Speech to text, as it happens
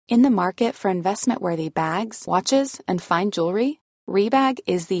In the market for investment-worthy bags, watches, and fine jewelry, Rebag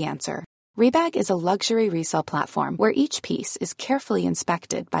is the answer. Rebag is a luxury resale platform where each piece is carefully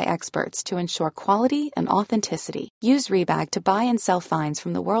inspected by experts to ensure quality and authenticity. Use Rebag to buy and sell finds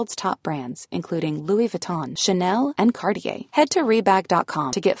from the world's top brands, including Louis Vuitton, Chanel, and Cartier. Head to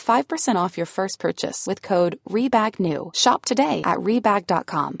Rebag.com to get 5% off your first purchase with code REBAGNEW. Shop today at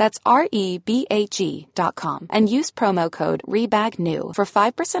Rebag.com. That's REBAG.com. And use promo code REBAGNEW for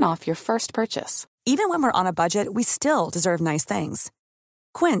 5% off your first purchase. Even when we're on a budget, we still deserve nice things.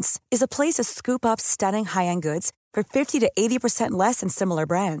 Quince is a place to scoop up stunning high-end goods for 50 to 80% less than similar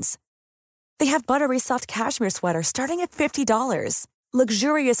brands. They have buttery soft cashmere sweaters starting at $50,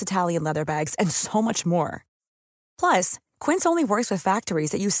 luxurious Italian leather bags, and so much more. Plus, Quince only works with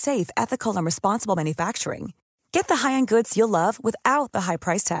factories that use safe, ethical, and responsible manufacturing. Get the high-end goods you'll love without the high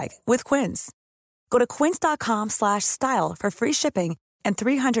price tag with Quince. Go to quince.com/style for free shipping and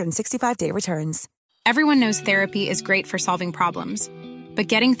 365-day returns. Everyone knows therapy is great for solving problems. But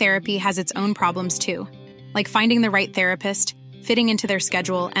getting therapy has its own problems too, like finding the right therapist, fitting into their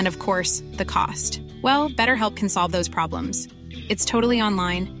schedule, and of course, the cost. Well, BetterHelp can solve those problems. It's totally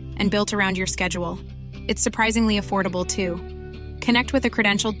online and built around your schedule. It's surprisingly affordable too. Connect with a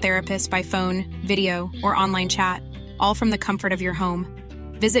credentialed therapist by phone, video, or online chat, all from the comfort of your home.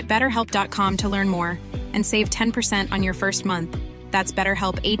 Visit BetterHelp.com to learn more and save 10% on your first month. That's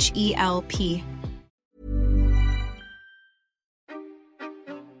BetterHelp, H-E-L-P.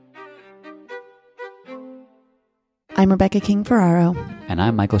 I'm Rebecca King-Ferraro. And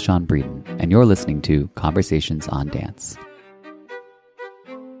I'm Michael Sean Breeden, and you're listening to Conversations on Dance.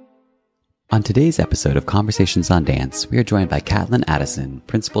 On today's episode of Conversations on Dance, we are joined by Katlyn Addison,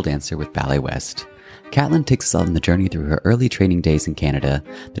 principal dancer with Ballet West. Katlyn takes us on the journey through her early training days in Canada,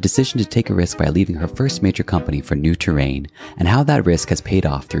 the decision to take a risk by leaving her first major company for new terrain, and how that risk has paid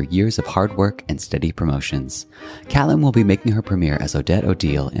off through years of hard work and steady promotions. Katlyn will be making her premiere as Odette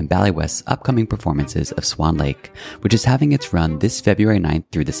O'Deal in Ballet West's upcoming performances of Swan Lake, which is having its run this February 9th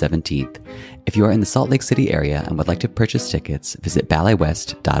through the 17th. If you are in the Salt Lake City area and would like to purchase tickets, visit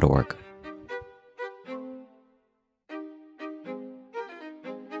balletwest.org.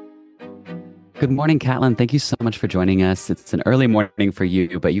 Good morning, Katlyn. Thank you so much for joining us. It's an early morning for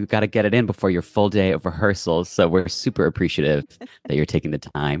you, but you got to get it in before your full day of rehearsals. So we're super appreciative that you're taking the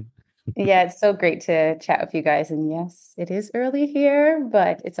time. Yeah, it's so great to chat with you guys. And yes, it is early here,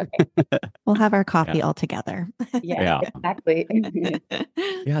 but it's okay. We'll have our coffee all together. Yeah, exactly.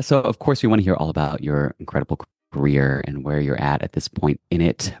 Yeah, so of course we want to hear all about your incredible career and where you're at this point in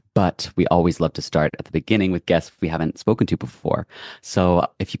it. But we always love to start at the beginning with guests we haven't spoken to before. So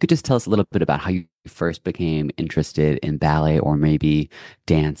if you could just tell us a little bit about how you first became interested in ballet or maybe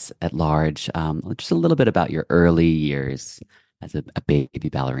dance at large, just a little bit about your early years as a baby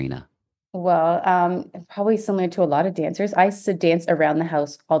ballerina. Well, probably similar to a lot of dancers, I used to dance around the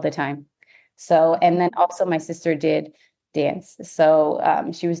house all the time. So, and then also my sister did dance. So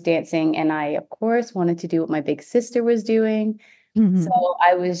she was dancing and I, of course, wanted to do what my big sister was doing. Mm-hmm. So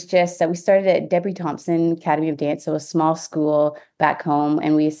I was just, we started at Debbie Thompson Academy of Dance, so a small school back home,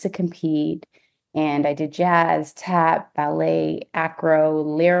 and we used to compete. And I did jazz, tap, ballet, acro,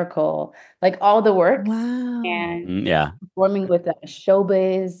 lyrical, like all the work. Wow. And performing with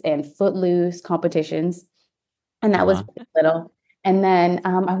showbiz and footloose competitions. And that was little. And then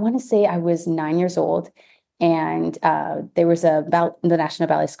I want to say I was 9 years old. And there was the National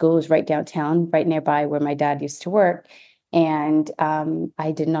Ballet School was right downtown, right nearby where my dad used to work. And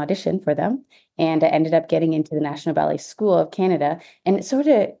I did an audition for them. And I ended up getting into the National Ballet School of Canada. And it's sort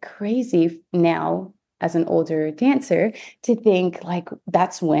of crazy now as an older dancer to think like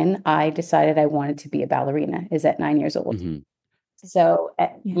that's when I decided I wanted to be a ballerina, is at 9 years old. Mm-hmm. So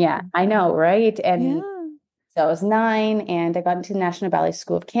yeah, I know, right? And Yeah. so I was 9 and I got into the National Ballet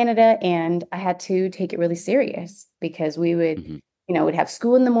School of Canada and I had to take it really serious because we would, we'd have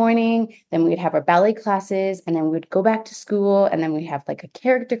school in the morning, then we'd have our ballet classes, and then we would go back to school, and then we'd have like a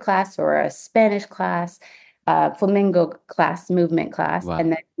character class or a Spanish class, flamingo class, movement class,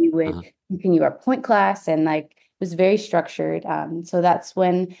 and then we would continue our point class, and like it was very structured. So that's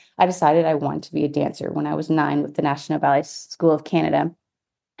when I decided I wanted to be a dancer when I was 9 with the National Ballet School of Canada.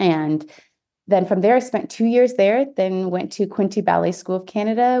 And then from there, I spent 2 years there, then went to Quinte Ballet School of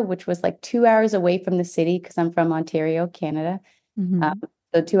Canada, which was like 2 hours away from the city because I'm from Ontario, Canada.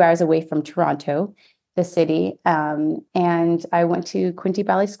 So 2 hours away from Toronto, the city. And I went to Quinte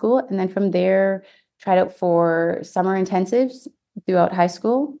Ballet School. And then from there, tried out for summer intensives throughout high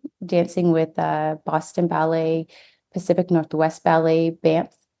school, dancing with Boston Ballet, Pacific Northwest Ballet, Banff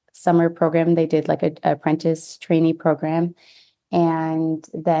summer program. They did like a apprentice trainee program. and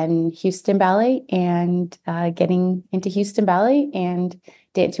then Houston Ballet, and getting into Houston Ballet and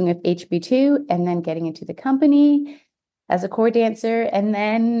dancing with HB2, and then getting into the company as a core dancer, and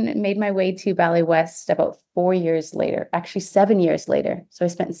then made my way to Ballet West about 4 years later, actually 7 years later. So I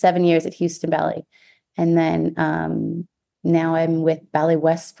spent 7 years at Houston Ballet. And then now I'm with Ballet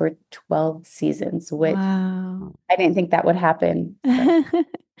West for 12 seasons, which Wow. I didn't think that would happen.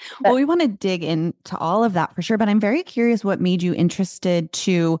 Well, we want to dig into all of that for sure, but I'm very curious what made you interested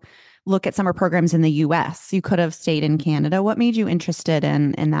to look at summer programs in the US. You could have stayed in Canada. What made you interested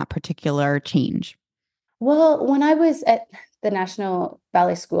in that particular change? Well, when I was at the National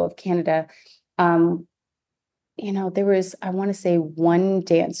Ballet School of Canada, um, there was, I want to say, one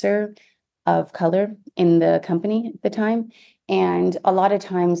dancer of color in the company at the time. And a lot of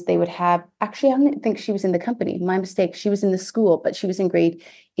times they would have, actually, I don't think she was in the company. My mistake. She was in the school, but she was in grade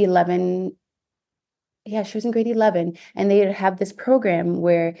 11. Yeah, she was in grade 11. And they would have this program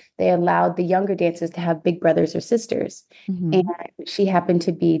where they allowed the younger dancers to have big brothers or sisters. And she happened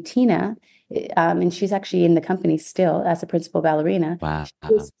to be Tina. And she's actually in the company still as a principal ballerina. Wow.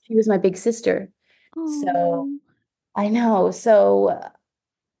 She was my big sister. So Oh. I know. So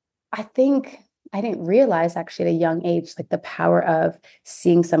I think I didn't realize actually at a young age, like the power of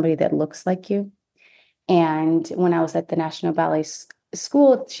seeing somebody that looks like you. And when I was at the National Ballet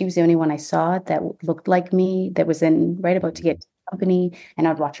School, she was the only one I saw that looked like me, that was in right about to get to the company, and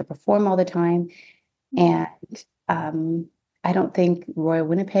I'd watch her perform all the time. And I don't think Royal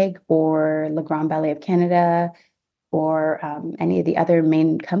Winnipeg or Le Grand Ballet of Canada or any of the other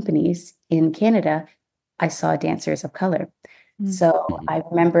main companies in Canada, I saw dancers of color. So I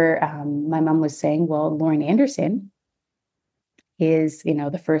remember my mom was saying, well, Lauren Anderson is,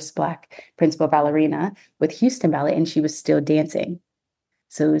 the first Black principal ballerina with Houston Ballet, and she was still dancing.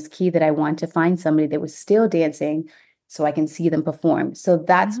 So it was key that I want to find somebody that was still dancing so I can see them perform. So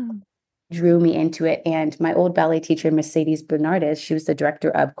that's what drew me into it. And my old ballet teacher, Mercedes Bernardes, she was the director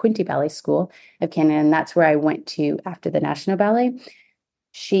of Quinte Ballet School of Canada, and that's where I went to after the National Ballet.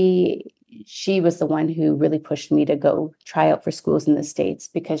 She was the one who really pushed me to go try out for schools in the States,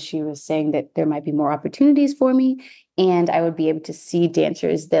 because she was saying that there might be more opportunities for me and I would be able to see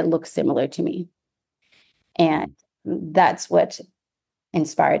dancers that look similar to me. And that's what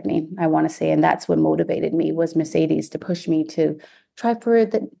inspired me, I want to say. And that's what motivated me, was Mercedes to push me to try for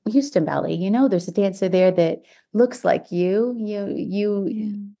the Houston Ballet. There's a dancer there that looks like you.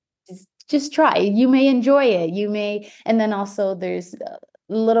 Just try. You may enjoy it. And then also there's a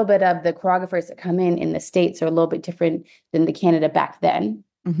little bit of the choreographers that come in the States are a little bit different than the Canada back then.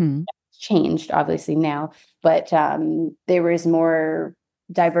 It's changed obviously now, but there was more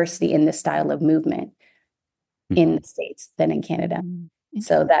diversity in the style of movement in the States than in Canada.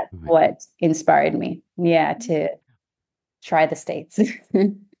 So that's what inspired me, to try the States.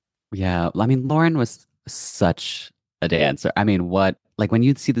 Yeah. I mean, Lauren was such a dancer. I mean, when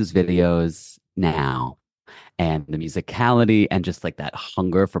you see those videos now and the musicality and just like that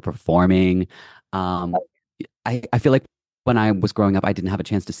hunger for performing, um, I feel like when I was growing up, I didn't have a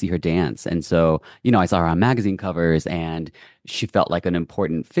chance to see her dance. And so, I saw her on magazine covers and she felt like an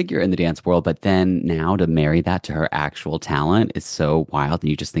important figure in the dance world. But then now to marry that to her actual talent is so wild. And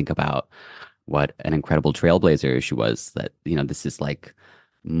you just think about what an incredible trailblazer she was, that, this is like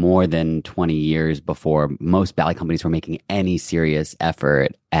more than 20 years before most ballet companies were making any serious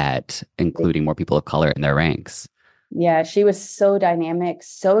effort at including more people of color in their ranks. Yeah, she was so dynamic,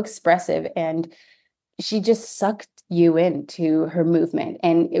 so expressive, and she just sucked you into her movement,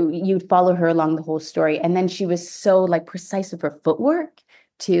 and you'd follow her along the whole story. And then she was so like precise with her footwork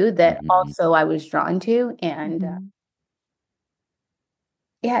too, that also I was drawn to. And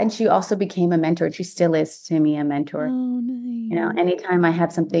and she also became a mentor. She still is to me a mentor. Oh, nice. Anytime I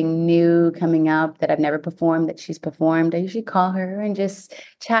have something new coming up that I've never performed, that she's performed, I usually call her and just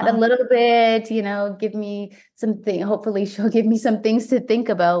chat a little bit, give me something. Hopefully she'll give me some things to think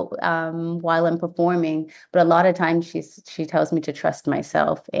about while I'm performing. But a lot of times she tells me to trust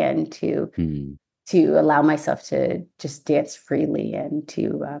myself and to allow myself to just dance freely and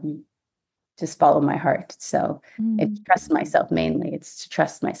to just follow my heart. So it's trust myself mainly. It's to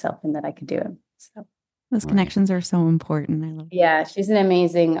trust myself and that I could do it. So those connections are so important. I love that. Yeah, she's an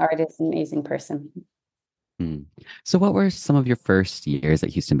amazing artist, an amazing person. So what were some of your first years at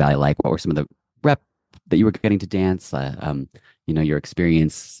Houston Ballet like? What were some of the rep that you were getting to dance? Your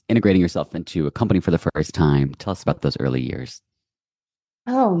experience integrating yourself into a company for the first time. Tell us about those early years.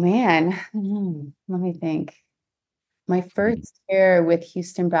 Oh man, let me think. My first year with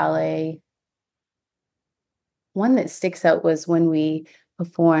Houston Ballet, one that sticks out was when we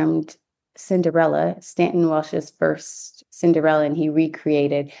performed Cinderella, Stanton Welsh's first Cinderella, and he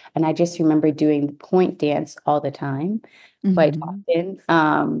recreated. And I just remember doing the point dance all the time, quite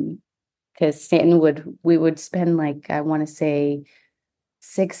often. Because we would spend like, I want to say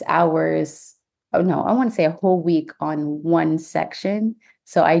 6 hours. Oh no, I want to say a whole week on one section.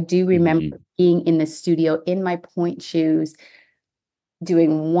 So I do remember being in the studio in my point shoes,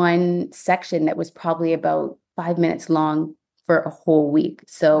 doing one section that was probably about 5 minutes long for a whole week.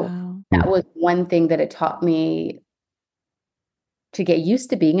 So that was one thing that it taught me to get used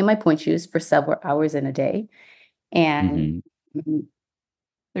to being in my point shoes for several hours in a day. And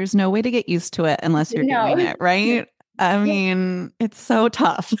there's no way to get used to it unless you're doing it, right? I mean, it's so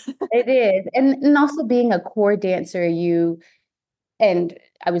tough. It is. And also being a core dancer, and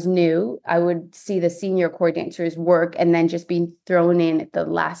I was new, I would see the senior core dancers work and then just being thrown in at the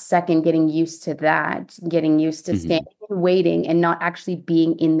last second, getting used to that, getting used to standing and waiting and not actually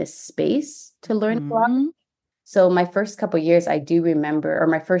being in the space to learn choreography. So my first couple of years, I do remember, or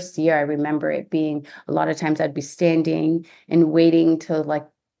my first year, I remember it being a lot of times I'd be standing and waiting till like,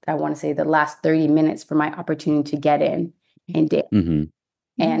 I want to say the last 30 minutes for my opportunity to get in and dance.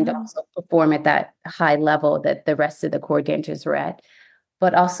 And also perform at that high level that the rest of the core dancers were at.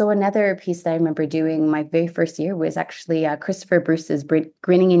 But also another piece that I remember doing my very first year was actually Christopher Bruce's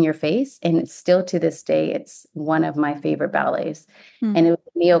Grinning in Your Face. And it's still to this day, it's one of my favorite ballets. And it was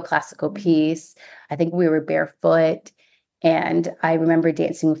a neoclassical piece. I think we were barefoot. And I remember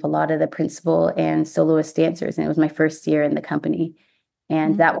dancing with a lot of the principal and soloist dancers. And it was my first year in the company.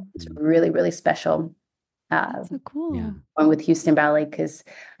 And that was really, really special. So cool. One with Houston Ballet, because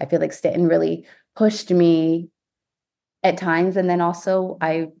I feel like Stanton really pushed me at times. And then also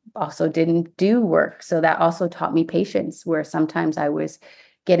I also didn't do work. So that also taught me patience, where sometimes I was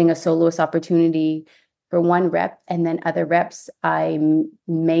getting a soloist opportunity for one rep, and then other reps I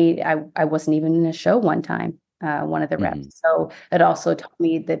wasn't even in a show one time, one of the reps. So it also taught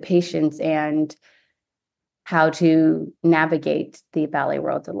me the patience and how to navigate the ballet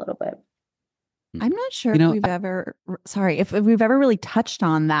world a little bit. I'm not sure if we've ever really touched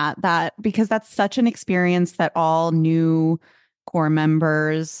on that because that's such an experience that all new core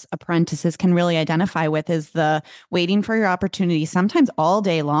members, apprentices can really identify with, is the waiting for your opportunity, sometimes all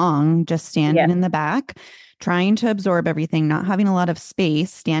day long, just standing in the back, trying to absorb everything, not having a lot of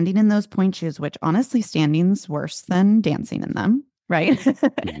space, standing in those point shoes, which honestly, standing's worse than dancing in them, right?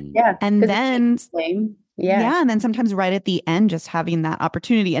 And then and then sometimes right at the end, just having that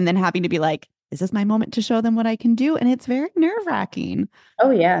opportunity and then having to be like, is this my moment to show them what I can do? And it's very nerve-wracking.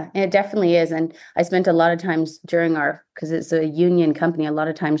 Oh, yeah, it definitely is. And I spent a lot of times during because it's a union company, a lot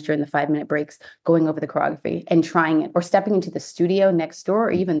of times during the 5-minute breaks, going over the choreography and trying it, or stepping into the studio next door,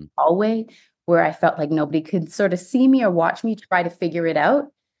 or even the hallway, where I felt like nobody could sort of see me or watch me try to figure it out,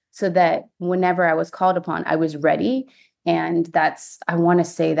 so that whenever I was called upon, I was ready. And I want to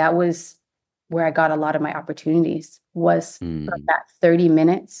say that was where I got a lot of my opportunities, was from that 30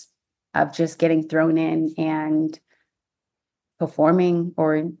 minutes of just getting thrown in and performing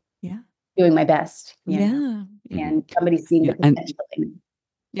or doing my best. And somebody seeing the potential in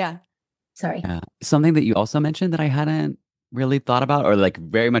me. Sorry. Something that you also mentioned that I hadn't really thought about, or like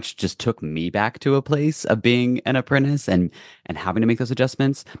very much just took me back to a place of being an apprentice and having to make those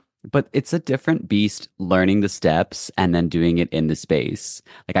adjustments. But it's a different beast learning the steps and then doing it in the space.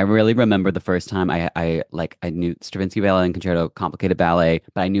 Like I really remember the first time I knew Stravinsky Ballet and Concerto Complicated Ballet,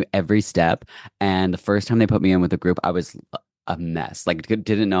 but I knew every step. And the first time they put me in with a group, I was a mess. Like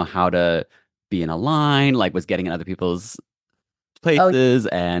didn't know how to be in a line, like was getting in other people's places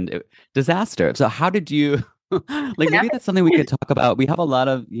and disaster. So how did you like, maybe that's something we could talk about. We have a lot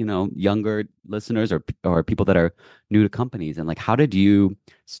of, younger listeners or people that are new to companies. And like, how did you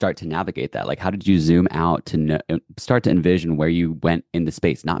start to navigate that? Like, how did you zoom out to start to envision where you went in the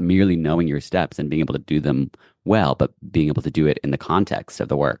space, not merely knowing your steps and being able to do them well, but being able to do it in the context of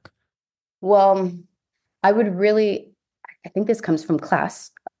the work? Well, I think this comes from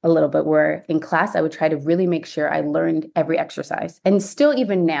class a little bit, where in class, I would try to really make sure I learned every exercise. And still,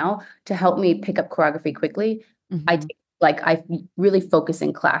 even now, to help me pick up choreography quickly, I really focus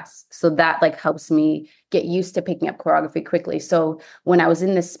in class. So that helps me get used to picking up choreography quickly. So when I was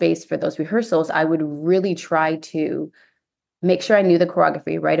in this space for those rehearsals, I would really try to make sure I knew the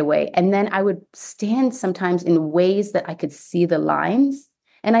choreography right away. And then I would stand sometimes in ways that I could see the lines.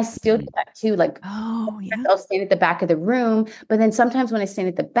 And I still do that too. I'll stand at the back of the room, but then sometimes when I stand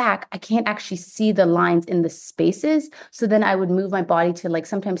at the back, I can't actually see the lines in the spaces. So then I would move my body to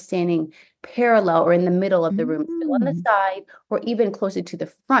sometimes standing parallel or in the middle of the room, still on the side, or even closer to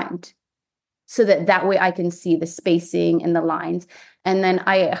the front. so that way I can see the spacing and the lines. And then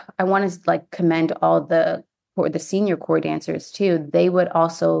I want to like commend all the senior core dancers too. They would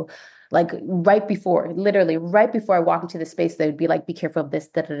also like literally right before I walk into the space, they would be like, be careful of this,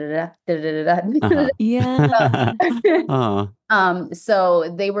 da da da da da da da. Yeah.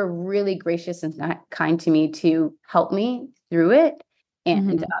 So they were really gracious and kind to me to help me through it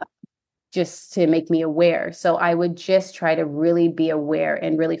and just to make me aware. So I would just try to really be aware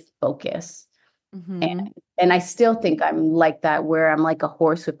and really focus. And I still think I'm like that, where I'm like a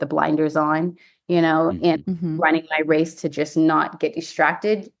horse with the blinders on, and running my race to just not get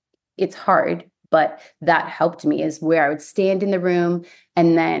distracted. It's hard, but that helped me, is where I would stand in the room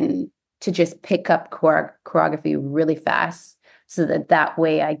and then to just pick up choreography really fast so that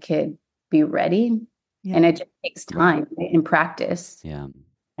way I could be ready. Yeah. And it just takes time in practice. Yeah.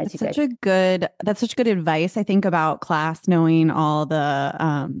 That's such good advice, I think, about class, knowing all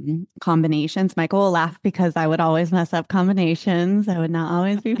the combinations. Michael will laugh because I would always mess up combinations. I would not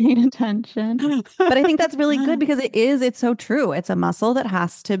always be paying attention. But I think that's really good because it's so true. It's a muscle that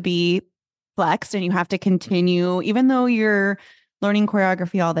has to be flexed, and you have to continue, even though you're learning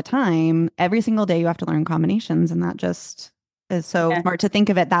choreography all the time, every single day you have to learn combinations. And that just is so smart to think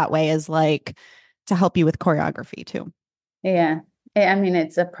of it that way, as like to help you with choreography too. Yeah. I mean,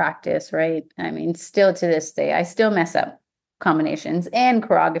 it's a practice, right? I mean, still to this day, I still mess up combinations and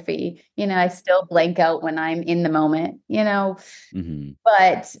choreography. I still blank out when I'm in the moment,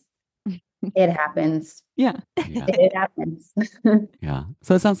 but it happens. Yeah. It happens. Yeah.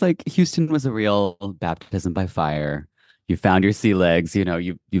 So it sounds like Houston was a real baptism by fire. You found your sea legs, you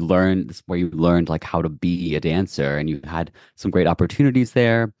learned, this is where you learned like how to be a dancer, and you had some great opportunities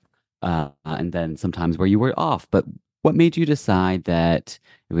there. And then sometimes where you were off, but what made you decide that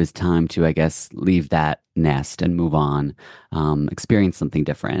it was time to, I guess, leave that nest and move on, experience something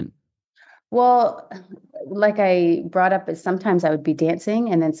different? Well, like I brought up, is sometimes I would be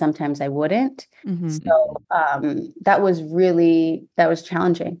dancing and then sometimes I wouldn't. So that was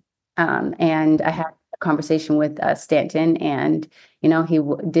challenging. And I had a conversation with Stanton, and, he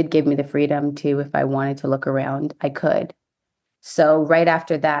did give me the freedom to, if I wanted to look around, I could. So right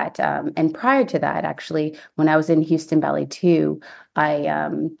after that, and prior to that, actually, when I was in Houston Ballet 2, I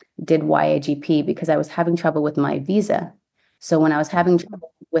did YAGP because I was having trouble with my visa. So when I was having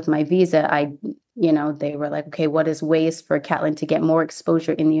trouble with my visa, they were like, okay, what is ways for Katlyn to get more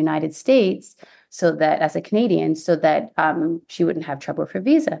exposure in the United States, so that as a Canadian, so that she wouldn't have trouble with her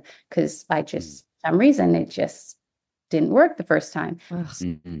visa, because for some reason, it just didn't work the first time.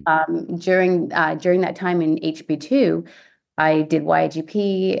 During that time in HB2, I did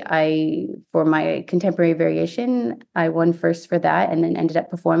YGP. For my contemporary variation, I won first for that, and then ended up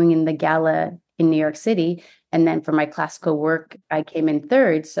performing in the gala in New York City. And then for my classical work, I came in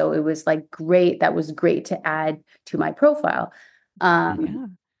third. So it was like great. That was great to add to my profile.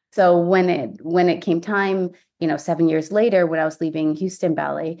 So when it came time, 7 years later, when I was leaving Houston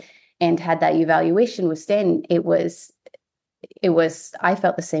Ballet and had that evaluation with Stanton, I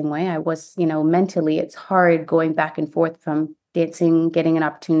felt the same way. I was, mentally, it's hard going back and forth from dancing, getting an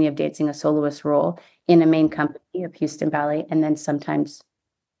opportunity of dancing a soloist role in a main company of Houston Ballet, and then sometimes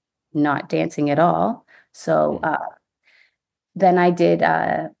not dancing at all. So then I did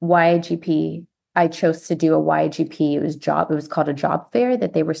YGP. I chose to do a YGP. It was called a job fair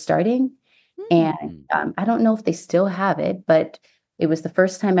that they were starting. And I don't know if they still have it, but it was the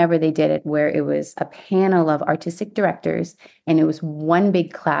first time ever they did it, where it was a panel of artistic directors, and it was one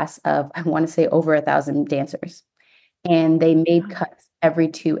big class of, I want to say, over 1,000 dancers. And they made cuts every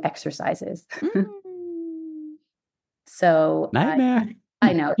 2 exercises. So nightmare.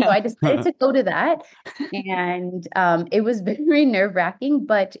 I know. So I decided to go to that. And it was very nerve-wracking,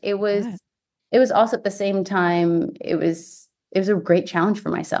 but it was also at the same time, it was a great challenge for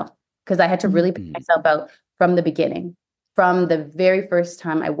myself, because I had to really put myself out from the beginning. From the very first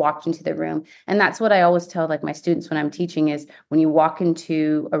time I walked into the room. And that's what I always tell like my students when I'm teaching, is when you walk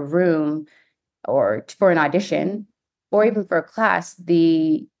into a room or for an audition or even for a class,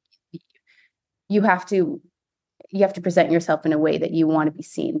 you have to present yourself in a way that you want to be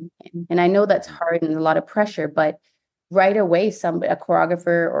seen. And I know that's hard and a lot of pressure, but right away, a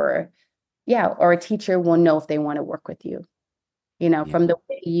choreographer or a teacher will know if they want to work with you, from the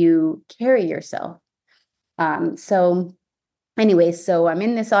way you carry yourself. So I'm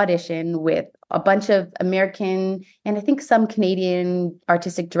in this audition with a bunch of American and I think some Canadian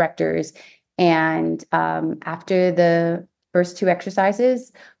artistic directors. And after the first 2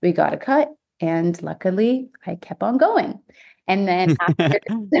 exercises, we got a cut. And luckily, I kept on going. And then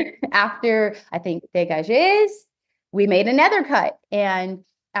after I think Dégagés, we made another cut. And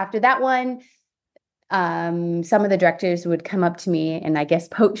after that one, some of the directors would come up to me and I guess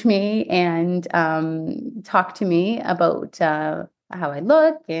poach me and talk to me about how I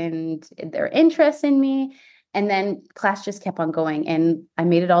look and their interest in me. And then class just kept on going and I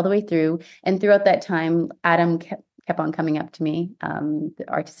made it all the way through. And throughout that time, Adam kept on coming up to me, the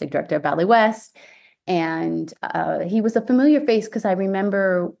artistic director of Ballet West. And he was a familiar face because I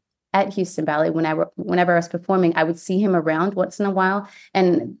remember at Houston Ballet, whenever I was performing, I would see him around once in a while.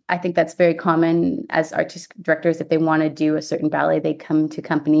 And I think that's very common as artistic directors. If they want to do a certain ballet, they come to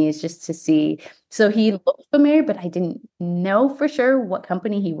companies just to see. So he looked familiar, but I didn't know for sure what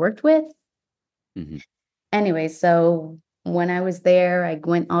company he worked with. Mm-hmm. Anyway, so when I was there, I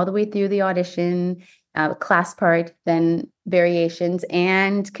went all the way through the audition, class part, then variations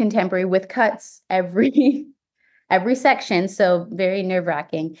and contemporary with cuts every section. So very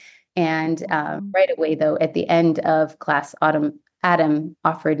nerve-wracking. And right away, though, at the end of class, Adam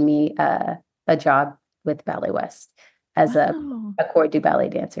offered me a job with Ballet West as a corps du ballet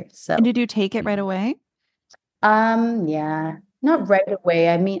dancer. So, and did you take it right away? Yeah, not right away.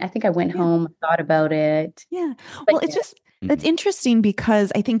 I mean, I think I went home, thought about it. Yeah. Well, it's just, that's interesting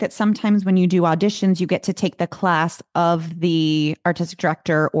because I think that sometimes when you do auditions, you get to take the class of the artistic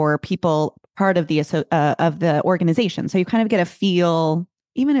director or people part of the organization. So you kind of get a feel,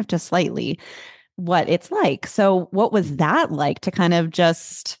 even if just slightly, what it's like. So what was that like to kind of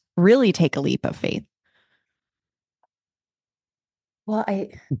just really take a leap of faith? Well, I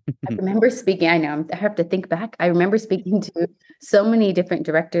remember speaking, I have to think back. I remember speaking to so many different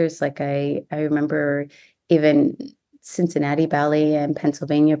directors. Like I remember even Cincinnati Ballet and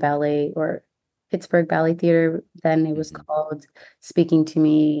Pennsylvania Ballet or Pittsburgh Ballet Theater, then it was called, speaking to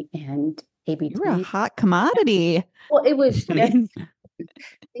me, and ABT. You were a hot commodity. Well, it was just, thank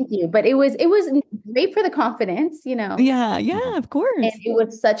you. But it was great for the confidence, Yeah, of course. And it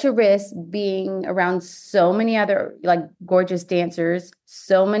was such a risk being around so many other like gorgeous dancers,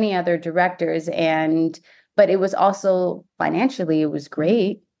 so many other directors, but it was also financially, it was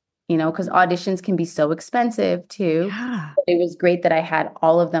great, because auditions can be so expensive too. Yeah. But it was great that I had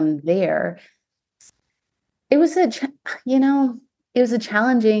all of them there. It was it was a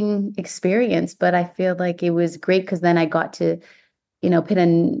challenging experience, but I feel like it was great because then I got to, put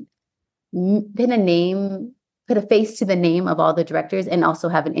a face to the name of all the directors and also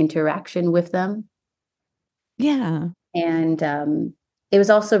have an interaction with them. Yeah. And it was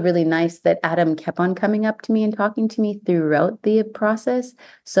also really nice that Adam kept on coming up to me and talking to me throughout the process.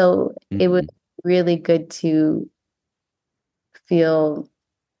 So it was really good to feel,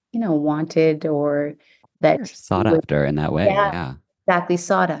 wanted or that sought after in that way. Yeah. Exactly,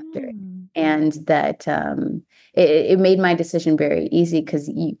 sought after. And that it made my decision very easy because,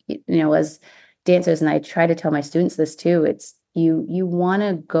 as dancers, and I try to tell my students this too, it's you want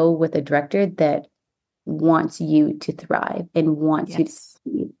to go with a director that wants you to thrive and wants you to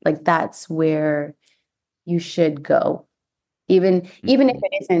succeed. Like that's where you should go. Even if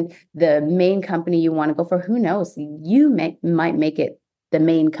it isn't the main company you want to go for, who knows? You might make it the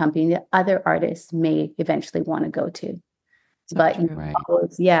main company that other artists may eventually want to go to. But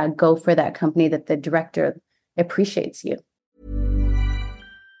always, go for that company that the director appreciates you.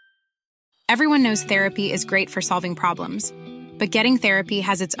 Everyone knows therapy is great for solving problems, but getting therapy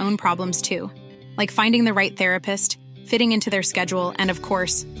has its own problems too, like finding the right therapist, fitting into their schedule, and of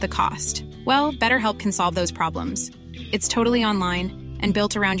course, the cost. Well, BetterHelp can solve those problems. It's totally online and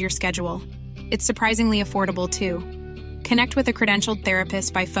built around your schedule. It's surprisingly affordable too. Connect with a credentialed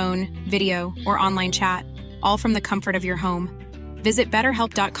therapist by phone, video, or online chat, all from the comfort of your home. Visit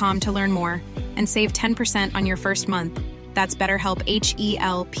BetterHelp.com to learn more and save 10% on your first month. That's BetterHelp,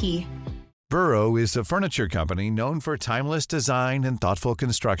 H-E-L-P. Burrow is a furniture company known for timeless design and thoughtful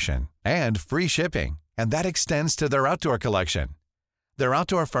construction and free shipping, and that extends to their outdoor collection. Their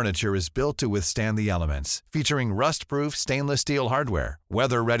outdoor furniture is built to withstand the elements, featuring rust-proof stainless steel hardware,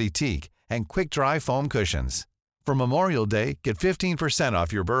 weather-ready teak, and quick-dry foam cushions. For Memorial Day, get 15%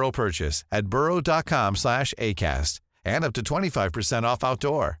 off your Burrow purchase at burrow.com/ACAST and up to 25% off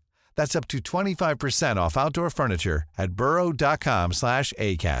outdoor. That's up to 25% off outdoor furniture at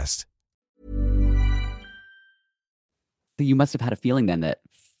burrow.com/ACAST. So you must have had a feeling then that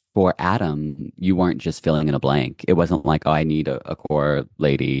for Adam, you weren't just filling in a blank. It wasn't like, oh, I need a core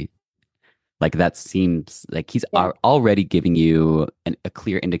lady. Like that seems like he's already giving you a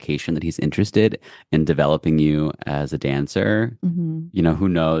clear indication that he's interested in developing you as a dancer. Who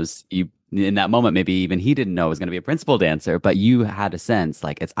knows? You in that moment, maybe even he didn't know it was going to be a principal dancer, but you had a sense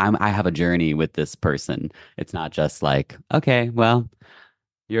like I have a journey with this person. It's not just like, okay, well,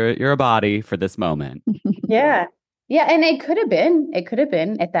 you're a body for this moment. Yeah. Yeah, and it could have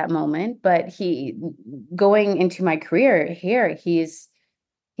been at that moment, but going into my career here, he's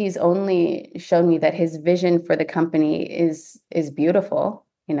only shown me that his vision for the company is beautiful,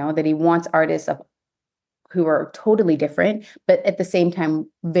 that he wants artists who are totally different, but at the same time,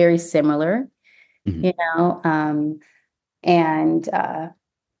 very similar, Mhm. And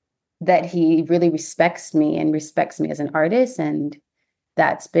that he really respects me and respects me as an artist. And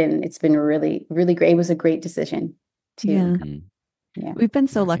it's been really, really great. It was a great decision Yeah. Mhm. yeah. We've been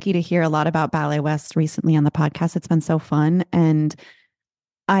so Right. lucky to hear a lot about Ballet West recently on the podcast. It's been so fun. And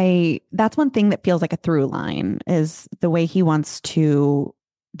that's one thing that feels like a through line is the way he wants to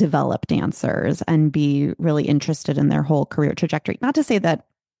develop dancers and be really interested in their whole career trajectory. Not to say that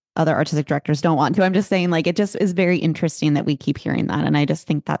other artistic directors don't want to. I'm just saying like it just is very interesting that we keep hearing that. And I just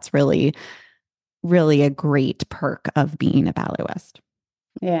think that's really, really a great perk of being a Ballet West.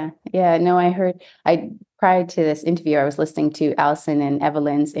 Yeah. Yeah. No, prior to this interview, I was listening to Allison and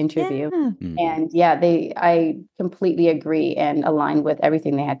Evelyn's interview. Yeah. Mhm. And I completely agree and align with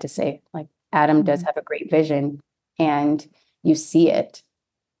everything they had to say. Like Adam does Mhm. have a great vision, and you see it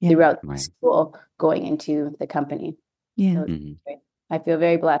Yeah. throughout Right. school going into the company. Yeah. So Mhm. I feel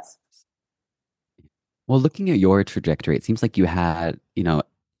very blessed. Well, looking at your trajectory, it seems like you had,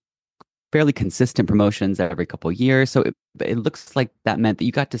 fairly consistent promotions every couple of years. So it looks like that meant that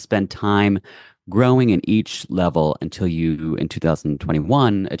you got to spend time growing in each level until you, in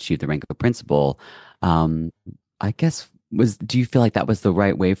 2021, achieved the rank of principal. Um, I guess do you feel like that was the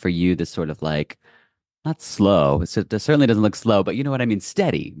right way for you to sort of like, not slow, so it certainly doesn't look slow, but you know what I mean?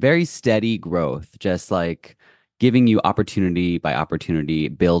 Steady, very steady growth, just like giving you opportunity by opportunity,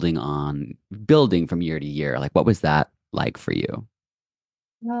 building from year to year. Like, what was that like for you?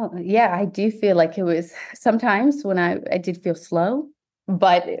 Well, yeah, I do feel like it was sometimes when I did feel slow,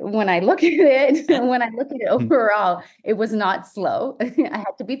 but when I look at it, when I look at it overall, it was not slow. I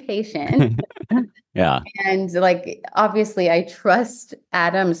had to be patient. Yeah. And like, obviously, I trust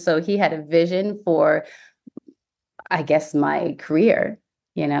Adam. So he had a vision for, I guess, my career,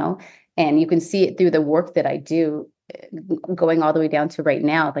 and you can see it through the work that I do, going all the way down to right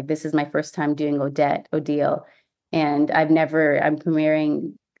now. Like, this is my first time doing Odile. And I'm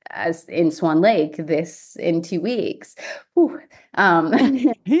premiering as in Swan Lake this in 2 weeks. Whew. But I've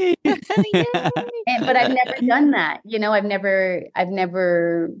never done that. I've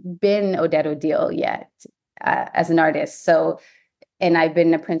never been Odette Odile yet as an artist. So, and I've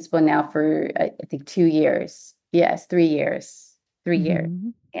been a principal now for I think 2 years. Yes, 3 years. 3 years.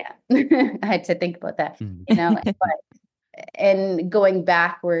 Mhm. Yeah, I had to think about that. Mhm. And going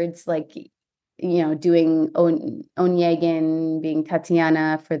backwards, like doing Onegin, being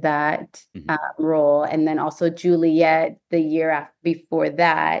Tatiana for that Mhm. role, and then also Juliet the year before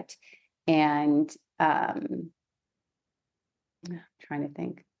that, and trying to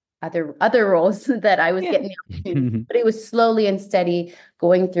think other roles that I was Yeah. getting the opportunity, but it was slowly and steady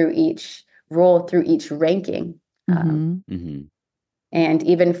going through each role, through each ranking. Mhm. Mhm. And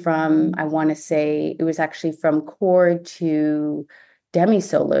even from, I want to say it was actually from chord to demi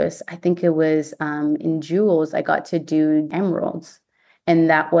soloist. I think it was in Jewels, I got to do Emeralds. And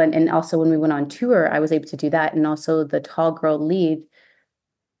that one, and also when we went on tour, I was able to do that. And also the tall girl lead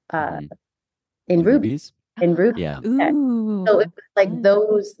uh, Mhm. in The Ruby. rubies? In Ruby. Yeah. Yeah. So it Ooh. was like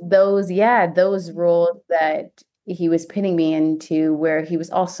those roles that he was pinning me into, where he was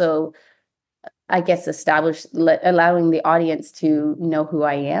also, I guess, allowing the audience to know who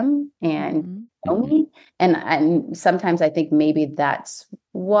I am and Mhm. know Mhm. me. And sometimes I think maybe that's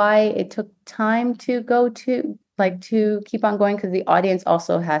why it took time to to keep on going, because the audience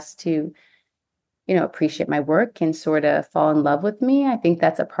also has to, appreciate my work and sort of fall in love with me. I think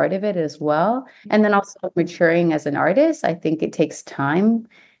that's a part of it as well. And then also maturing as an artist, I think it takes time.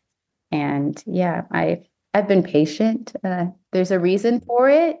 And yeah, I've been patient. There's a reason for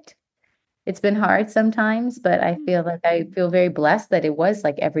it. It's been hard sometimes, but I feel very blessed that it was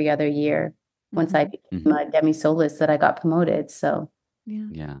like every other year once I Mhm. became a demi soloist that I got promoted. So Yeah.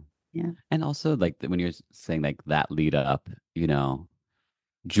 Yeah. yeah. And also, like, when you're saying like that lead up,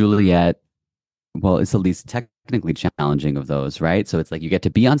 Juliet, well, it's the least technically challenging of those, right? So it's like you get to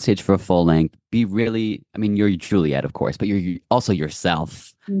be on stage for a full length, be really, I mean, you're Juliet, of course, but you're also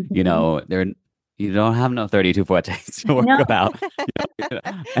yourself. Mhm. You don't have no 32 fortes to work No. about.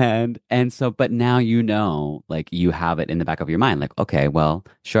 And so, but now like you have it in the back of your mind, like, okay, well,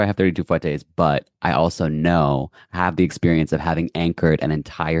 sure, I have 32 fortes, but I also know I have the experience of having anchored an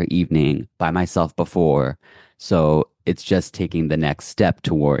entire evening by myself before. So it's just taking the next step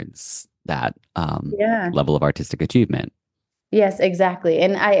towards that Yeah. level of artistic achievement. Yes, exactly.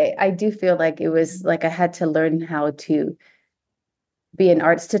 And I do feel like it was like I had to learn how to be an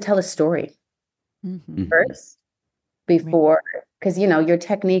artist, to tell a story Mm-hmm. first Right. before, because your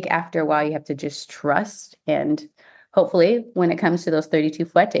technique after a while you have to just trust, and hopefully when it comes to those 32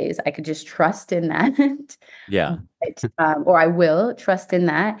 fouettes, I could just trust in that. Yeah. Or I will trust in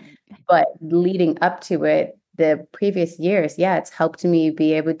that. But leading up to it, the previous years, yeah, it's helped me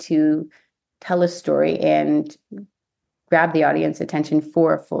be able to tell a story and grab the audience attention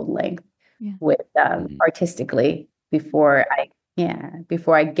for a full length Yeah. with Mhm. artistically before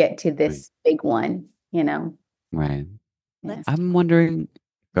I get to Right. this big one, Right. Yeah. I'm wondering.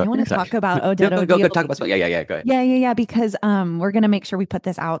 I want to Sorry. talk about No, Odette go O'Deal. talk about. Yeah. Go ahead. Yeah, because we're going to make sure we put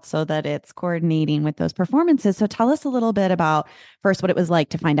this out so that it's coordinating with those performances. So tell us a little bit about first what it was like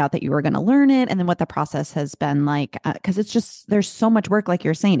to find out that you were going to learn it, and then what the process has been like, because it's just there's so much work, like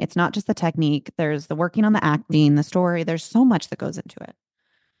you're saying. It's not just the technique. There's the working on the acting, the story. There's so much that goes into it.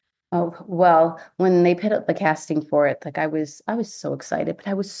 Oh, well, when they put up the casting for it, like I was so excited, but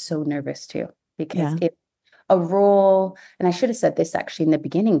I was so nervous too, because Yeah. it a role, and I should have said this actually in the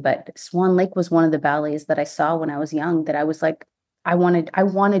beginning, but Swan Lake was one of the ballets that I saw when I was young that I was like, I want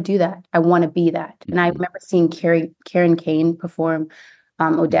to do that. I want to be that. And I Mhm. remember seeing Karen Kane perform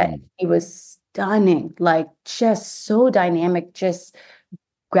Odette. Mhm. He was stunning, like just so dynamic, just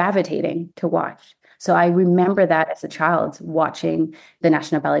gravitating to watch. So I remember that as a child watching the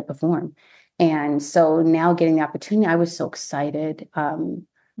National Ballet perform. And so now getting the opportunity, I was so excited.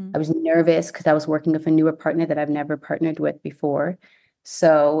 I was nervous because I was working with a newer partner that I've never partnered with before.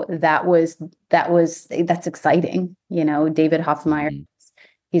 So that's exciting. David Hoffmeyer, Mhm.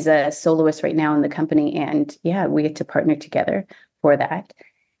 he's a soloist right now in the company. And yeah, we get to partner together for that.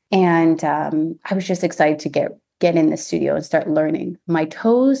 And I was just excited to get in the studio and start learning. My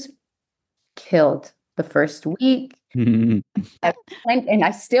toes killed the first week. Mhm. And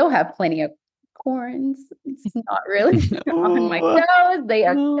I still have plenty of corns. It's not really on my Oh, toes. They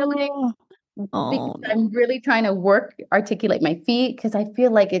are killing No. because Oh I'm no. really trying to articulate my feet, because I feel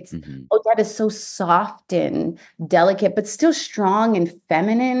like Mhm. that is so soft and delicate, but still strong and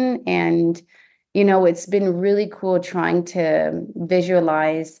feminine. And, it's been really cool trying to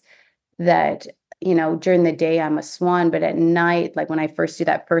visualize that, during the day I'm a swan, but at night, like when I first do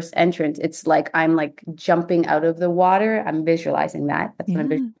that first entrance, it's like I'm like jumping out of the water. I'm visualizing that. That's what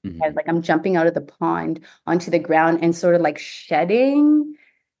I'm Yeah. visualizing. Mhm. Like I'm jumping out of the pond onto the ground and sort of like shedding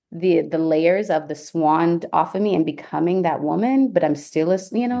the layers of the swan off of me and becoming that woman, but I'm still a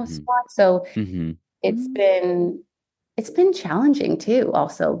Mhm. swan. So Mhm. it's Mm. been it's been challenging too.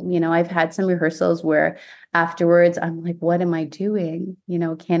 Also, I've had some rehearsals where afterwards I'm like, what am I doing?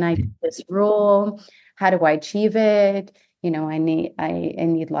 Can I do this role? How do I achieve it? I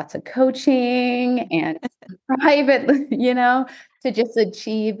need lots of coaching and private, to just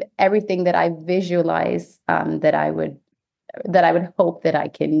achieve everything that I visualize, that I would hope that I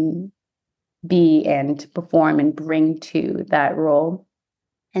can be and perform and bring to that role.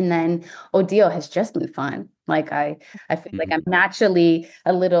 And then Odile has just been fun. Like I feel like I'm Mhm. naturally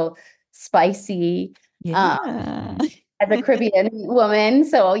a little spicy, um, Yeah. Mhm. as a Caribbean woman.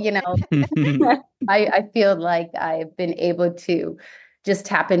 So, I feel like I've been able to just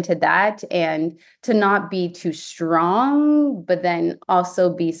tap into that and to not be too strong, but then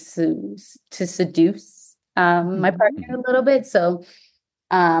also be to seduce my partner Mhm. a little bit. So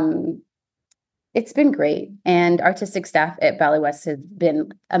um, it's been great. And artistic staff at Ballet West has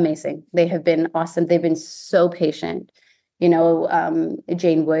been amazing. They have been awesome. They've been so patient.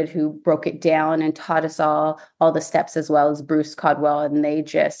 Jane Wood, who broke it down and taught us all the steps, as well as Bruce Caldwell. And they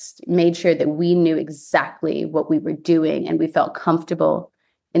just made sure that we knew exactly what we were doing and we felt comfortable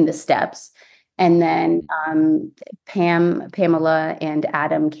in the steps. And then Pamela and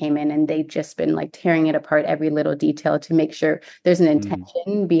Adam came in, and they've just been like tearing it apart, every little detail, to make sure there's an Mhm.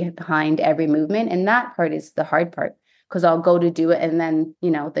 intention behind every movement. And that part is the hard part, because I'll go to do it and then,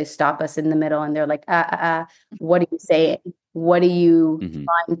 they stop us in the middle and they're like, what are you saying? What are you Mhm.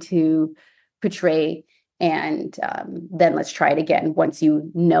 trying to portray? And then let's try it again, once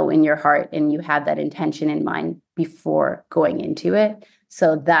you know in your heart and you have that intention in mind before going into it.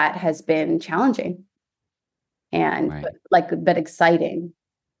 So that has been challenging and Right. but exciting,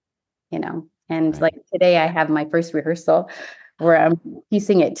 And Right. like today I have my first rehearsal where I'm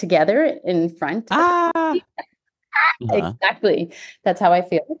piecing it together in front of Ah. Uh-huh. exactly. That's how I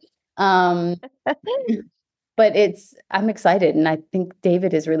feel. Um, but I'm excited, and I think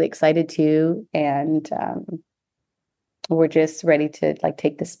David is really excited too. And we're just ready to like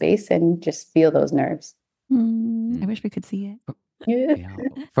take the space and just feel those nerves. I Mm. wish we could see it. Yeah. Yeah.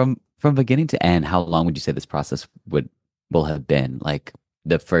 From beginning to end, how long would you say this process would will have been like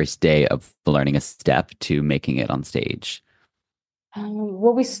the first day of learning a step to making it on stage?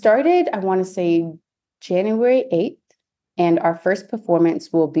 Well, we started, I want to say January 8th, and our first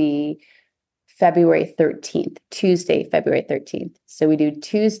performance will be February 13th, Tuesday, February 13th. So we do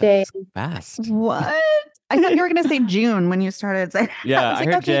Tuesday. Fast. What? I thought you were going to say June when you started. I Yeah, was I like,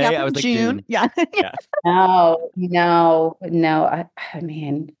 heard okay, Jay. yeah, I was like June. June. Yeah. Yeah. No. I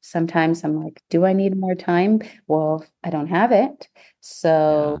mean, sometimes I'm like, do I need more time? Well, I don't have it.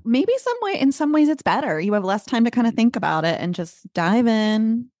 So Maybe in some ways it's better. You have less time to kind of think about it and just dive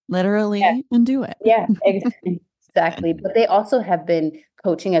in literally and do it. yeah, exactly. But they also have been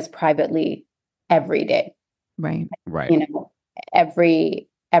coaching us privately every day, Right. Right. you know, every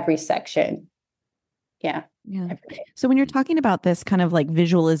section. Yeah. Yeah. Every day. So when you're talking about this kind of like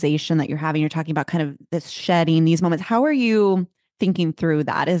visualization that you're having, you're talking about kind of this shedding, these moments. How are you thinking through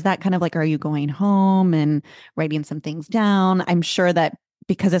that? Is that kind of like, are you going home and writing some things down? I'm sure that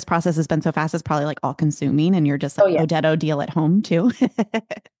because this process has been so fast, it's probably like all consuming and you're just like, yeah. Odette O'Deal at home too.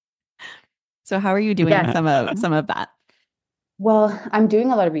 So how are you doing Yeah. some of that? Well, I'm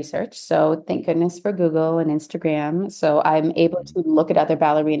doing a lot of research, so thank goodness for Google and Instagram. So I'm able to look at other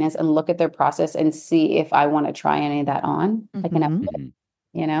ballerinas and look at their process and see if I want to try any of that on, like an Mhm. episode,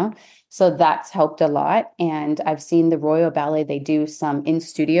 you know? So that's helped a lot. And I've seen the Royal Ballet, they do some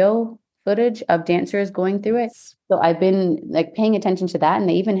in-studio footage of dancers going through it. So I've been like paying attention to that, and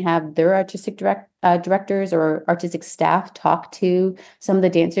they even have their artistic directors or artistic staff talk to some of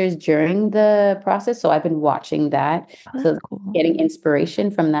the dancers during the process. So I've been watching that. Oh, So that's cool. getting inspiration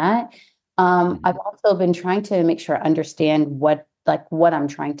from that. I've also been trying to make sure I understand what I'm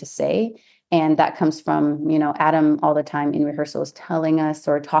trying to say. And that comes from, Adam all the time in rehearsals telling us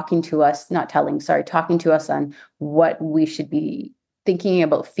or talking to us, talking to us on what we should be thinking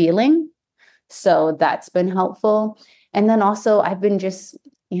about feeling. So that's been helpful. And then also I've been just,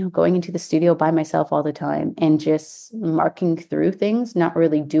 going into the studio by myself all the time and just marking through things, not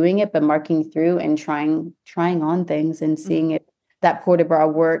really doing it, but marking through and trying on things and seeing if that port de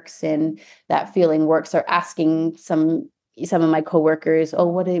bras works and that feeling works, or asking some of my coworkers, oh,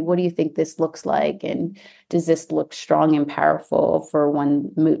 what do you think this looks like? And does this look strong and powerful for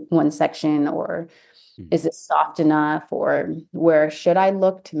one section, or is it soft enough, or where should I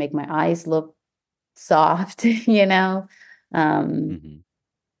look to make my eyes look soft,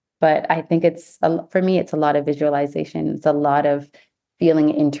 But I think for me, it's a lot of visualization. It's a lot of feeling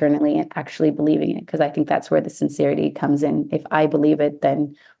it internally and actually believing it, because I think that's where the sincerity comes in. If I believe it,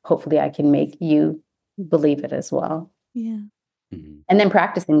 then hopefully I can make you believe it as well. Yeah. And then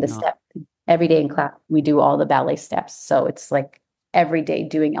practicing the step every day in class. We do all the ballet steps. So it's like every day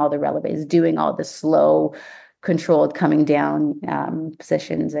doing all the relevés, doing all the slow, controlled coming down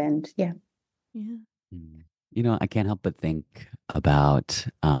positions. And yeah. I can't help but think about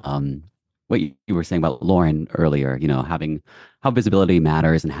what you were saying about Lauren earlier, having how visibility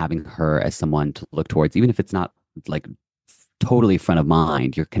matters and having her as someone to look towards, even if it's not like totally front of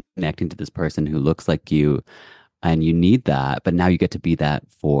mind, you're connecting to this person who looks like you and you need that, but now you get to be that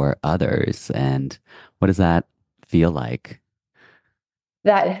for others. And what does that feel like?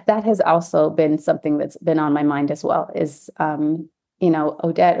 That has also been something that's been on my mind as well, is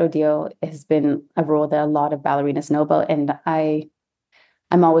Odette O'Deal has been a role that a lot of ballerinas know about. And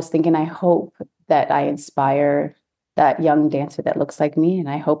I'm always thinking, I hope that I inspire that young dancer that looks like me. And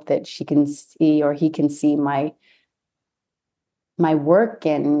I hope that she can see, or he can see my work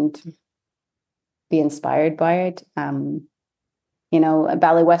and be inspired by it.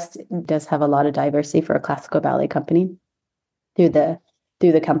 Ballet West does have a lot of diversity for a classical ballet company through the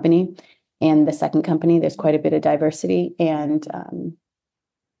company. And the second company, there's quite a bit of diversity. And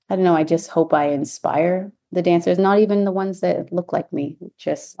I don't know, I just hope I inspire the dancers, not even the ones that look like me,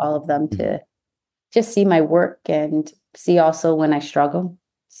 just all of them to just see my work and see also when I struggle,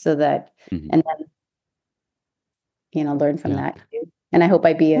 so that, and then, learn from that too. And I hope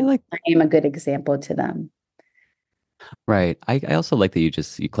I am a good example to them. Right. I also like that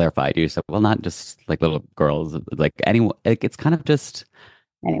you clarified. You said, well, not just like little girls, like anyone, like it's kind of just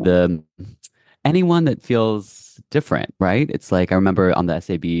anyone that feels different, right? It's like I remember on the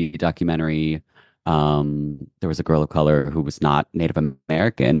SAB documentary, there was a girl of color who was not Native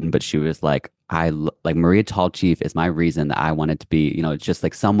American, but she was like, like Maria Tall Chief is my reason that I wanted to be, it's just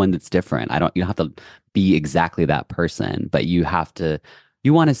like someone that's different. You don't have to be exactly that person, but you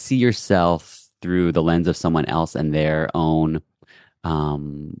want to see yourself through the lens of someone else and their own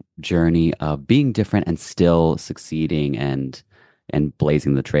journey of being different and still succeeding and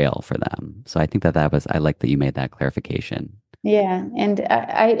blazing the trail for them. So I think I like that you made that clarification. Yeah. And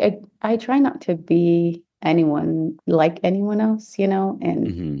I try not to be anyone like anyone else, and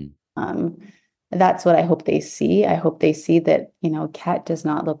Hmm. um, that's what I hope they see. I hope they see that, Kat does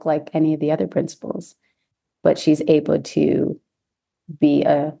not look like any of the other principals, but she's able to be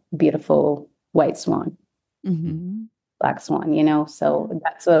a beautiful white swan, Mm-hmm. black swan, So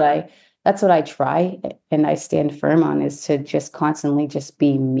that's what I try and I stand firm on, is to just constantly just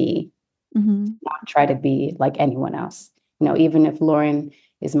be me, Mm-hmm. not try to be like anyone else. Even if Lauren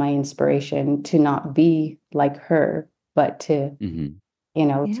is my inspiration, to not be like her, but to, Hmm. to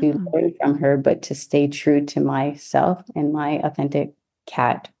Yeah. learn from her, but to stay true to myself and my authentic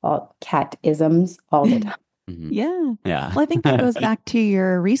cat isms all the time. Hmm. Yeah. Yeah. Well, I think that goes back to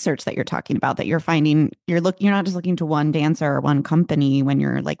your research that you're talking about, that you're finding you're not just looking to one dancer or one company when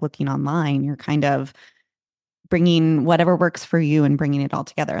you're like looking online. You're kind of bringing whatever works for you and bringing it all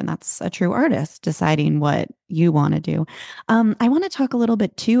together. And that's a true artist deciding what you want to do. I want to talk a little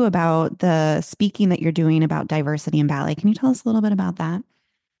bit too about the speaking that you're doing about diversity in ballet. Can you tell us a little bit about that?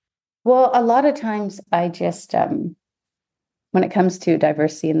 Well, a lot of times I just, when it comes to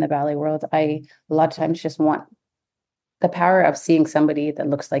diversity in the ballet world, I a lot of times just want the power of seeing somebody that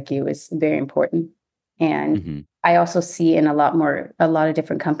looks like you is very important. And Hmm. I also see in a lot of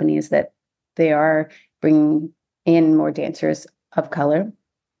different companies that they are bringing in more dancers of color.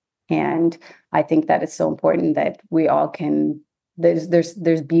 And I think that it's so important that we all can,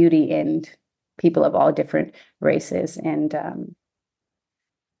 there's beauty in people of all different races. And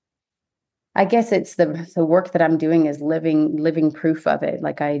I guess it's the work that I'm doing is living proof of it.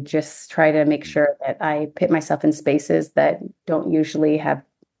 Like, I just try to make sure that I put myself in spaces that don't usually have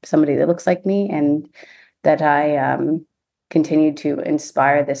somebody that looks like me, and that I continue to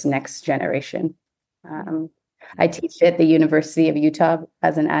inspire this next generation. Um, I teach at the University of Utah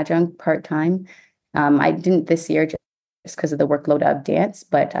as an adjunct part-time. I didn't this year just because of the workload of dance,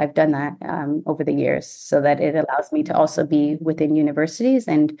 but I've done that over the years, so that it allows me to also be within universities.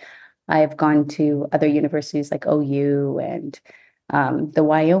 And I've gone to other universities like OU and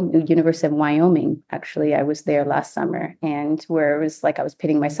the University of Wyoming. Actually, I was there last summer, and where it was like I was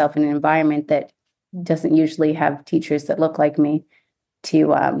putting myself in an environment that doesn't usually have teachers that look like me,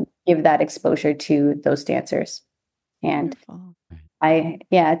 to give that exposure to those dancers. And Wonderful.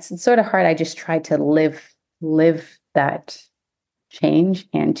 yeah, it's sort of hard. I just try to live that change,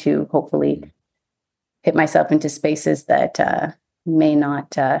 and to hopefully put myself into spaces that may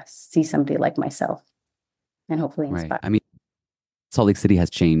not see somebody like myself, and hopefully Right. inspire. I mean, Salt Lake City has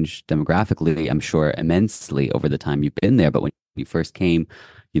changed demographically, I'm sure, immensely over the time you've been there. But when you first came,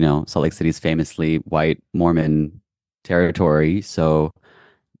 Salt Lake City is famously white Mormon territory. So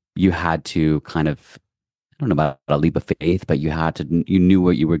you had to kind of, I don't know about a leap of faith, but you knew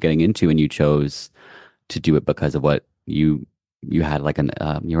what you were getting into, and you chose to do it because of what you had, like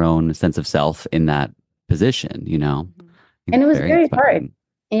your own sense of self in that position. I think And it it's was very very hard. inspiring.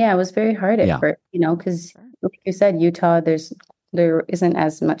 Yeah, it was very hard at Yeah. first, because Sure. like you said, Utah, there isn't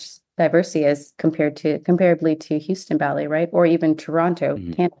as much diversity as comparably to Houston Ballet, right? Or even Toronto,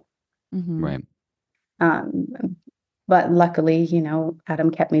 Mhm. Canada. Mm-hmm. Right. Um, but luckily,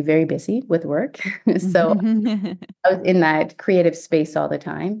 Adam kept me very busy with work. So I was in that creative space all the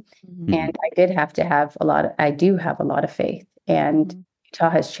time. Hmm. And I do have a lot of faith. And Mhm. Utah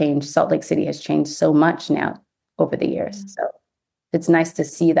has changed, Salt Lake City has changed so much now over the years. Yeah. So it's nice to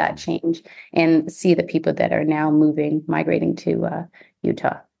see that change and see the people that are now migrating to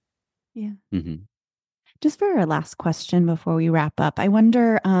Utah. Yeah. Hmm. Just for our last question before we wrap up, I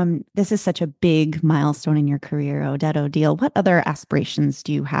wonder, this is such a big milestone in your career, Odette O'Deal. What other aspirations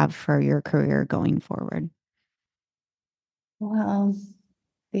do you have for your career going forward? Well,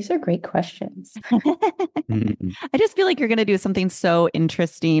 these are great questions. Hmm. I just feel like you're going to do something so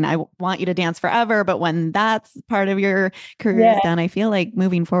interesting. Want you to dance forever, but when that's part of your career is Yeah. done, I feel like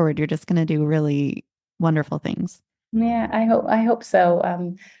moving forward, you're just going to do really wonderful things. Yeah, I hope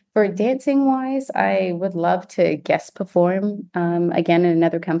so. For dancing wise, I would love to guest perform again in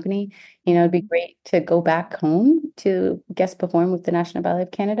another company. It'd be great to go back home to guest perform with the National Ballet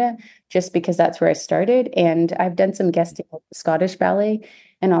of Canada, just because that's where I started. And I've done some guesting with the Scottish Ballet,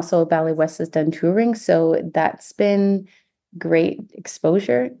 and also Ballet West has done touring. So that's been great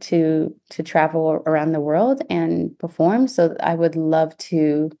exposure to travel around the world and perform. So I would love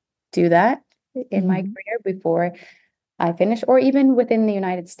to do that in my Mhm. career before I finish, or even within the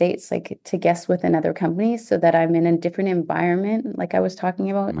United States, like to guest with another company, so that I'm in a different environment, like I was talking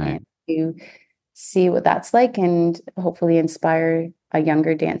about, and Right. to see what that's like, and hopefully inspire a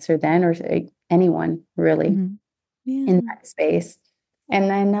younger dancer then, or anyone really Mhm. in Yeah. that space. And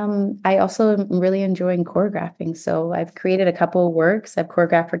then I also am really enjoying choreographing. So I've created a couple of works. I've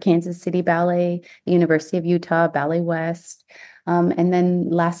choreographed for Kansas City Ballet, the University of Utah, Ballet West. And then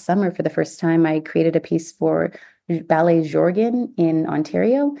last summer, for the first time, I created a piece for Ballet Jorgen in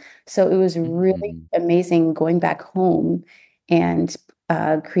Ontario. So it was really amazing going back home and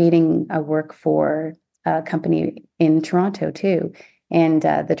creating a work for a company in Toronto too. And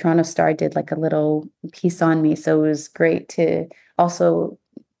the Toronto Star did like a little piece on me. So it was great to also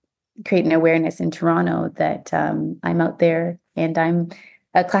create an awareness in Toronto that I'm out there and I'm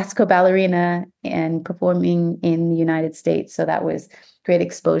a classical ballerina and performing in the United States. So that was great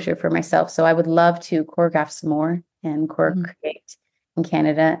exposure for myself. So I would love to choreograph some more and create in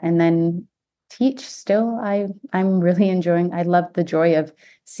Canada and then teach still. I'm really enjoying, I love the joy of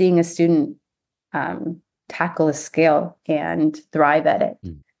seeing a student tackle a skill and thrive at it.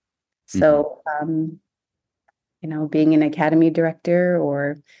 So, being an academy director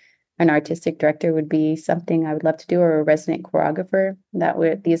or an artistic director would be something I would love to do, or a resident choreographer.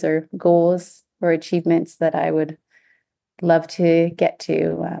 These are goals or achievements that I would love to get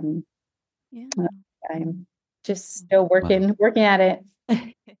to. I'm just still working at it.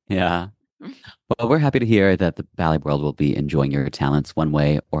 Yeah. Well, we're happy to hear that the ballet world will be enjoying your talents one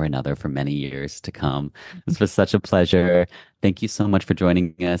way or another for many years to come. This was such a pleasure. Thank you so much for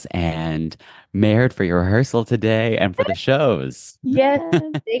joining us, and Merit, for your rehearsal today and for the shows. Yes,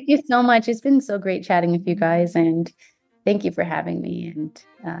 thank you so much. It's been so great chatting with you guys, and thank you for having me. And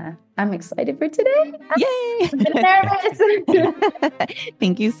I'm excited for today. Yay! I'm nervous.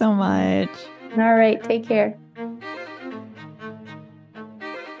 Thank you so much. All right, take care.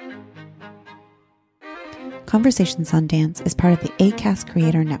 Conversations on Dance is part of the ACAST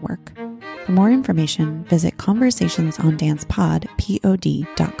Creator Network. For more information, visit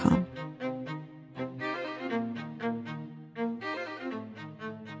conversationsondancepod.com.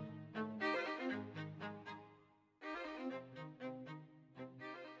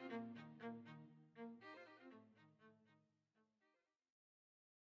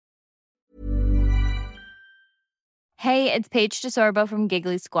 Hey, it's Paige DeSorbo from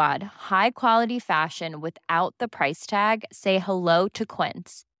Giggly Squad. High quality fashion without the price tag. Say hello to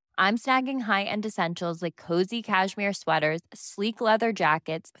Quince. I'm snagging high-end essentials like cozy cashmere sweaters, sleek leather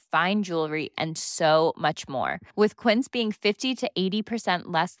jackets, fine jewelry, and so much more. With Quince being 50 to 80%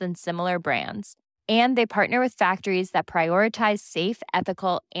 less than similar brands. And they partner with factories that prioritize safe,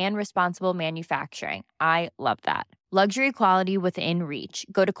 ethical, and responsible manufacturing. I love that. Luxury quality within reach.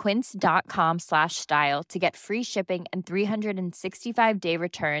 Go to quince.com/style to get free shipping and 365-day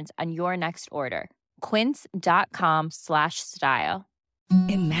returns on your next order. Quince.com/style.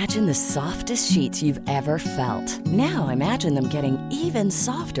 Imagine the softest sheets you've ever felt. Now imagine them getting even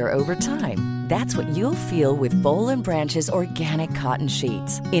softer over time. That's what you'll feel with Boll & Branch's organic cotton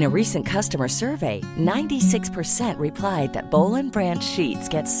sheets. In a recent customer survey, 96% replied that Boll & Branch sheets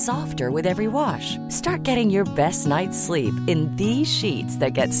get softer with every wash. Start getting your best night's sleep in these sheets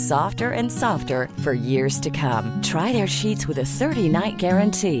that get softer and softer for years to come. Try their sheets with a 30-night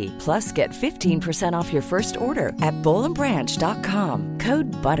guarantee. Plus, get 15% off your first order at bollandbranch.com.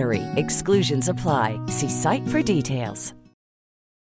 Code BUTTERY. Exclusions apply. See site for details.